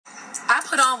I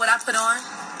put on what I put on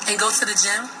and go to the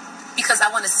gym because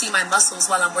I want to see my muscles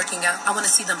while I'm working out. I want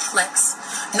to see them flex.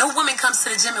 No woman comes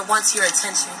to the gym and wants your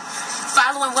attention.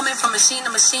 Following women from machine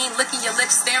to machine, licking your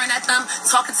lips, staring at them,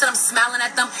 talking to them, smiling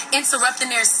at them, interrupting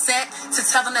their set to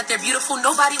tell them that they're beautiful.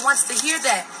 Nobody wants to hear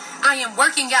that. I am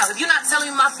working out. If you're not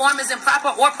telling me my form is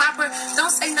improper or proper,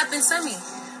 don't say nothing to me.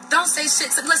 Don't say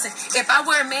shit. So listen, if I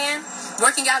were a man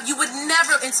working out, you would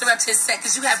never interrupt his set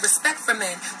because you have respect for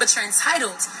men, but you're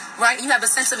entitled, right? You have a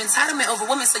sense of entitlement over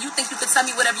women, so you think you could tell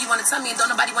me whatever you want to tell me and don't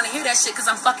nobody want to hear that shit because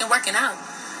I'm fucking working out.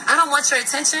 I don't want your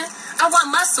attention. I want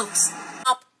muscles.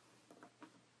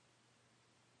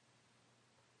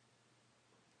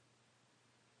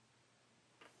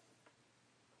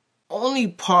 Only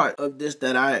part of this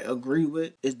that I agree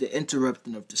with is the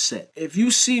interrupting of the set. If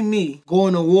you see me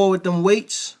going to war with them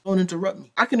weights, don't interrupt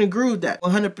me. I can agree with that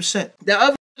 100%. The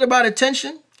other about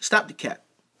attention, stop the cap.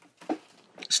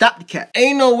 Stop the cap.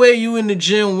 Ain't no way you in the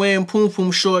gym wearing poom poom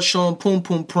shorts showing poom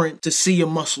poom print to see your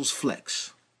muscles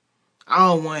flex. I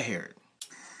don't want to hear it.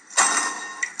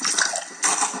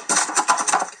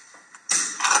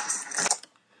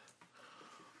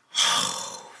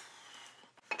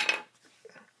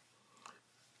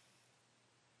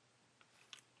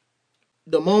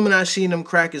 The moment I seen them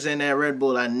crackers in that Red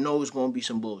Bull, I know it's going to be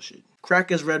some bullshit.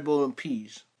 Crackers, Red Bull, and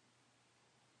peas.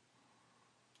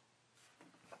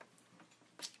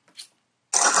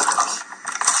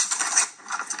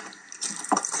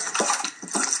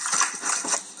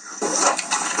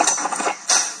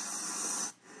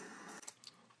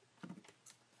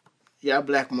 Y'all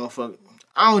black motherfucker.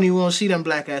 I don't even want to see them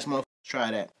black ass motherfuckers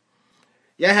try that.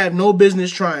 Y'all have no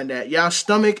business trying that. Y'all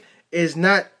stomach is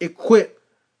not equipped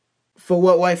for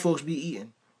what white folks be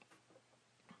eating.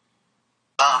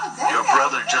 Your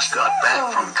brother just got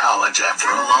back from college after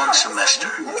a long semester.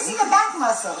 Let me see the back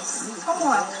muscles. Come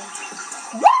on.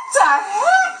 What the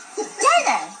heck?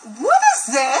 Jaden, what is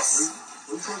this?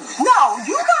 No,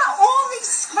 you got all these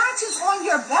scratches on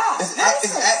your back.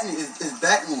 It's acne. It's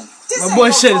back knee. My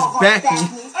boy said it's back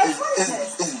knee.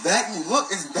 It's back knee. Look,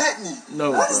 it's back knee.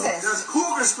 No, what is this? There's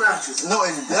cougar scratches. No,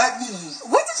 it's back knee.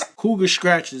 What did you... Cougar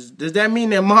scratches. Does that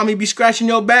mean that mommy be scratching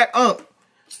your back? Huh?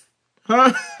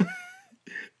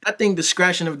 I think the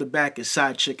scratching of the back is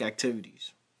side chick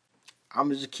activities. I'm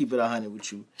gonna just keep it 100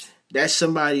 with you. That's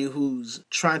somebody who's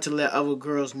trying to let other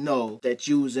girls know that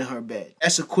you was in her bed.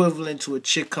 That's equivalent to a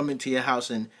chick coming to your house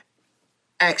and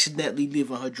accidentally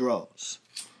leaving her drawers.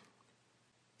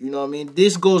 You know what I mean?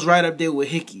 This goes right up there with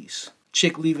hickeys.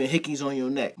 Chick leaving hickeys on your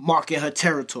neck, marking her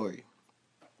territory.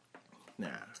 Nah.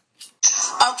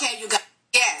 Okay, you guys.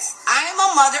 Yes, I am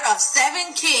a mother of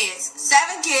 7 kids.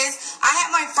 7 kids. I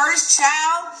had my first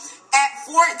child at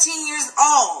 14 years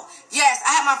old. Yes,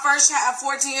 I had my first child at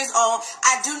 14 years old.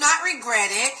 I do not regret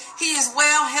it. He is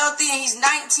well, healthy, and he's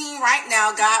 19 right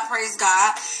now. God, praise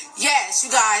God. Yes,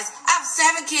 you guys, I have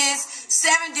 7 kids,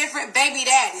 7 different baby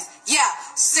daddies. Yeah,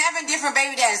 7 different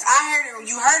baby daddies. I heard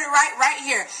it. You heard it right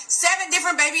here. 7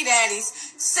 different baby daddies,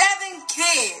 7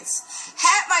 kids.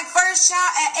 Had my first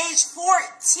child at age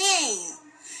 14.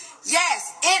 Yes,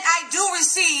 and I do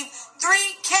receive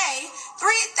 3K,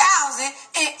 3,000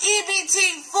 in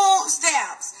EBT food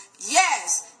stamps.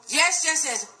 Yes.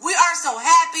 We are so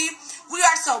happy. We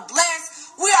are so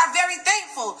blessed. We are very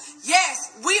thankful.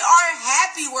 Yes, we are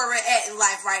happy where we're at in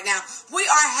life right now. We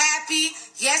are happy.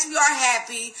 Yes, we are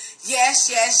happy.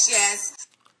 Yes.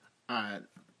 Alright,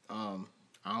 I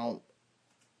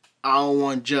don't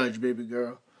want to judge, baby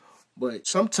girl. But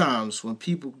sometimes when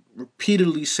people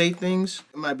repeatedly say things,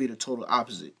 it might be the total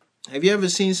opposite. Have you ever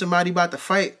seen somebody about to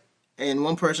fight and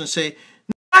one person say,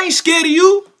 I ain't scared of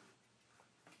you?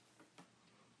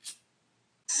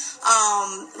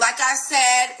 Like I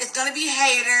said, it's going to be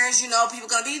haters, you know, people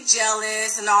going to be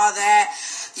jealous and all that.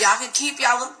 Y'all can keep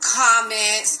y'all little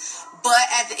comments, but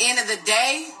at the end of the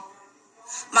day,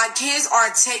 my kids are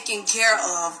taken care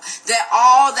of. That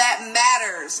all that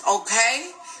matters,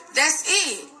 okay? That's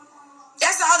it.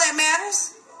 That's all that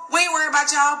matters. We ain't worried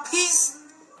about y'all. Peace.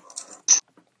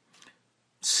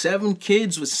 7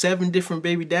 kids with 7 different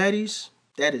baby daddies?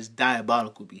 That is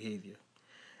diabolical behavior.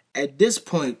 At this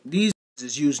point, these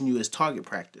is using you as target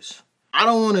practice. I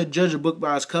don't want to judge a book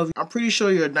by its cover. I'm pretty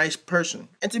sure you're a nice person.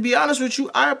 And to be honest with you,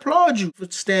 I applaud you for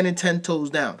standing 10 toes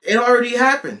down. It already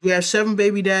happened. We have 7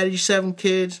 baby daddies, 7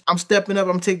 kids. I'm stepping up.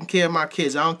 I'm taking care of my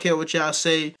kids. I don't care what y'all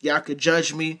say. Y'all could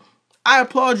judge me. I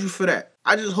applaud you for that.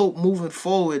 I just hope moving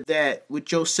forward that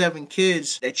with your 7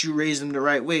 kids that you raise them the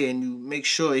right way and you make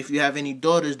sure if you have any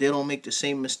daughters, they don't make the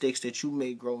same mistakes that you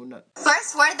made growing up.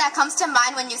 First word that comes to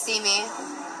mind when you see me.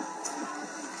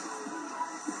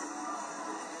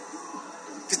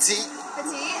 Petite.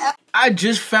 Petite. I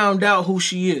just found out who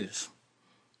she is.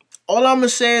 All I'ma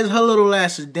say is her little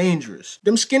ass is dangerous.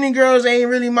 Them skinny girls ain't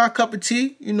really my cup of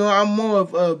tea. You know, I'm more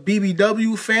of a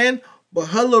BBW fan, but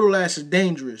her little ass is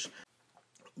dangerous.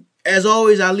 As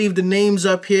always, I leave the names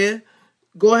up here.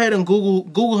 Go ahead and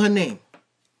Google her name.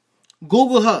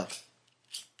 Google her.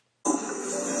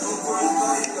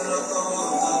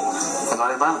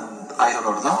 Hay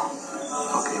olor, ¿no?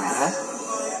 Ok, mira.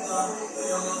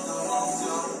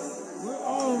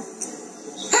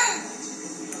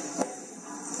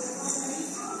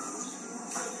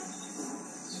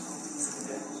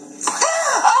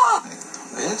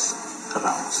 ¿Ves?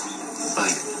 Cerramos.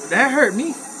 Ahí. That hurt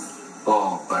me.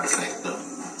 Oh, perfecto.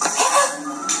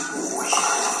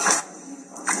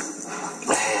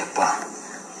 Epa.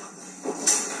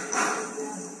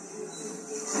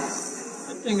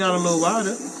 That thing got a little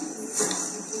wider.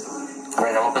 A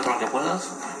ver, hago petróleo que puedas.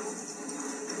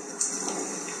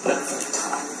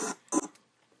 Perfecto.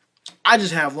 I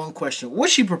just have one question.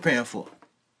 What's she preparing for?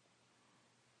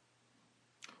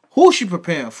 Who's she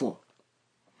preparing for?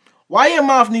 Why your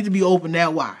mouth need to be open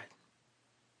that wide?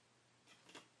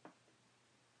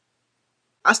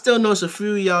 I still know it's a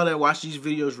few of y'all that watch these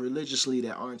videos religiously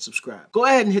that aren't subscribed. Go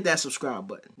ahead and hit that subscribe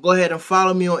button. Go ahead and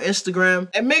follow me on Instagram.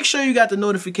 And make sure you got the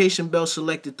notification bell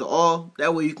selected to all.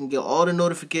 That way you can get all the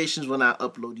notifications when I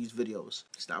upload these videos.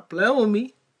 Stop playing with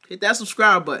me. Hit that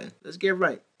subscribe button. Let's get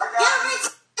right.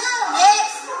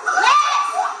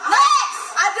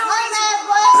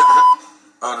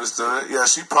 Understood. Yeah,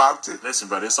 she popped it. Listen,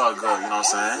 brother, it's all good. You know what I'm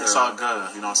saying? Yeah. It's all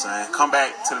good. You know what I'm saying? Come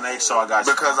back to the next show. I got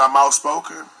you. Because I'm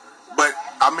outspoken. But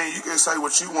I mean, you can say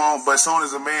what you want, but as soon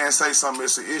as a man say something,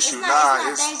 it's an issue.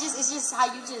 It's just how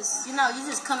you just, you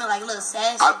just coming like a little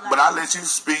sassy. But I let you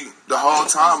speak the whole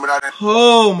time, but I didn't.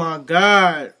 Oh my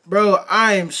God, bro,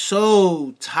 I am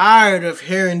so tired of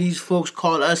hearing these folks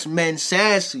call us men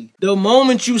sassy. The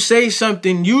moment you say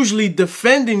something, usually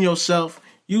defending yourself,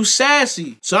 you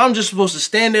sassy. So I'm just supposed to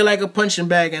stand there like a punching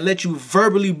bag and let you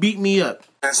verbally beat me up.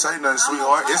 Can't say nothing,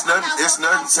 sweetheart. It's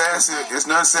nothing sassy. It's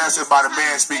nothing sassy about a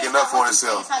man speaking up for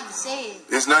himself. That's how you say it.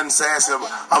 It's nothing sassy.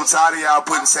 I'm tired of y'all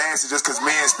putting sassy just because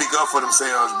men speak up for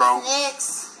themselves, bro.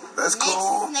 That's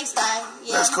cool. Next time.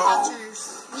 Yeah, that's cool.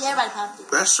 Yeah, everybody popped it.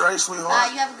 That's straight,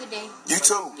 sweetheart. You have a good day. You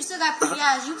too. You still got pretty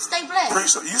eyes. You stay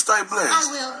blessed. You stay blessed. I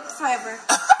will, forever.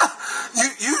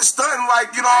 you stunting like,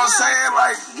 you know what I'm saying?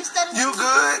 Like, you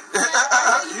good.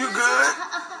 You good.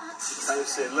 Like I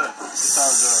said, look, it's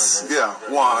all good, bro. Yeah,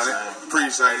 100.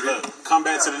 Appreciate it. Look, come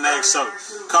back to the next show.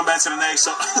 Come back to the next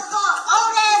show.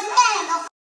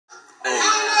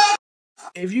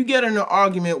 If you get in an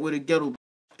argument with a ghetto,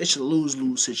 it's a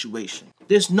lose-lose situation.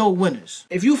 There's no winners.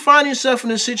 If you find yourself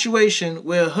in a situation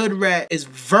where a hood rat is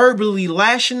verbally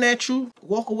lashing at you,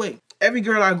 walk away. Every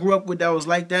girl I grew up with that was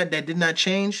like that did not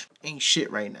change, ain't shit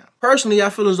right now. Personally,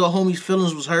 I feel as though homie's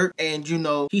feelings was hurt and,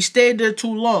 he stayed there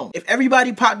too long. If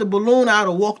everybody popped the balloon, I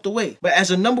would have walked away. But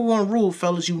as a #1 rule,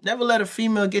 fellas, you never let a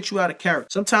female get you out of character.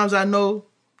 Sometimes I know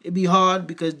it be hard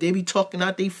because they be talking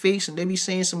out their face and they be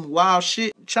saying some wild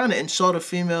shit. Trying to insult a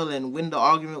female and win the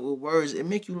argument with words, it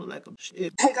make you look like a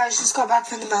shit. Hey guys, just got back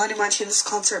from the Melody Martinez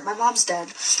concert. My mom's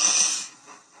dead.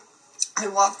 I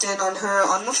walked in on her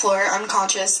on the floor,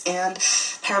 unconscious, and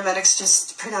paramedics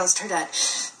just pronounced her dead.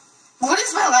 What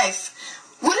is my life?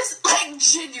 What is,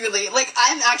 genuinely,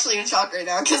 I'm actually in shock right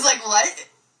now. Cause what?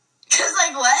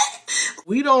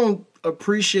 We don't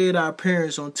appreciate our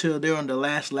parents until they're on the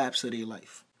last laps of their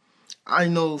life. I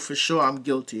know for sure I'm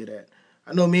guilty of that.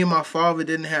 I know me and my father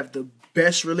didn't have the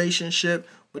best relationship,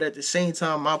 but at the same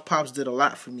time, my pops did a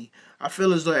lot for me. I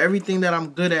feel as though everything that I'm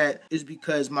good at is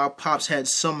because my pops had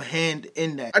some hand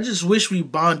in that. I just wish we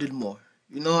bonded more.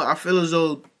 I feel as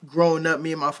though growing up,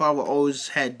 me and my father always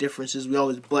had differences. We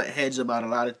always butt heads about a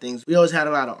lot of things. We always had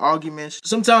a lot of arguments.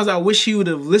 Sometimes I wish he would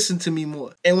have listened to me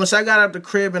more. And once I got out the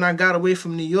crib and I got away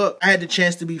from New York, I had the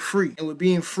chance to be free. And with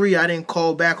being free, I didn't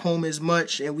call back home as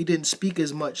much and we didn't speak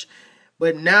as much.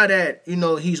 But now that,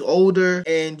 he's older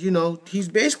and, he's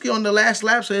basically on the last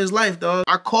laps of his life, dog,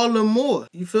 I call him more.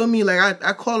 You feel me?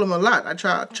 I call him a lot. I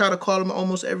try to call him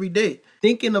almost every day.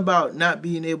 Thinking about not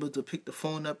being able to pick the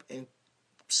phone up and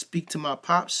speak to my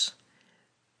pops,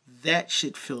 that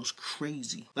shit feels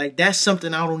crazy. That's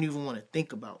something I don't even want to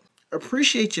think about.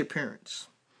 Appreciate your parents.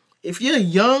 If you're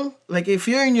young, if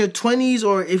you're in your 20s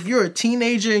or if you're a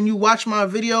teenager and you watch my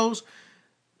videos,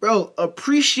 bro,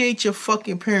 appreciate your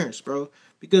fucking parents, bro.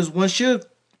 Because once you're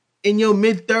in your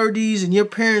mid-30s and your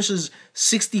parents is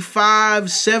 65,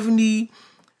 70,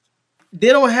 they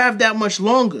don't have that much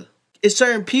longer. It's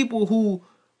certain people who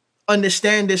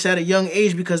understand this at a young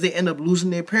age because they end up losing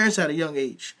their parents at a young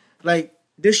age. Like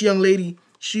this young lady,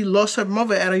 She lost her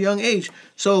mother at a young age.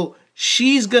 So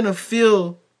she's going to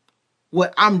feel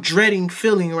what I'm dreading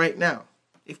feeling right now,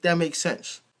 if that makes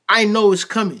sense. I know it's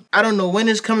coming. I don't know when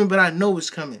it's coming, but I know it's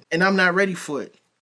coming. And I'm not ready for it.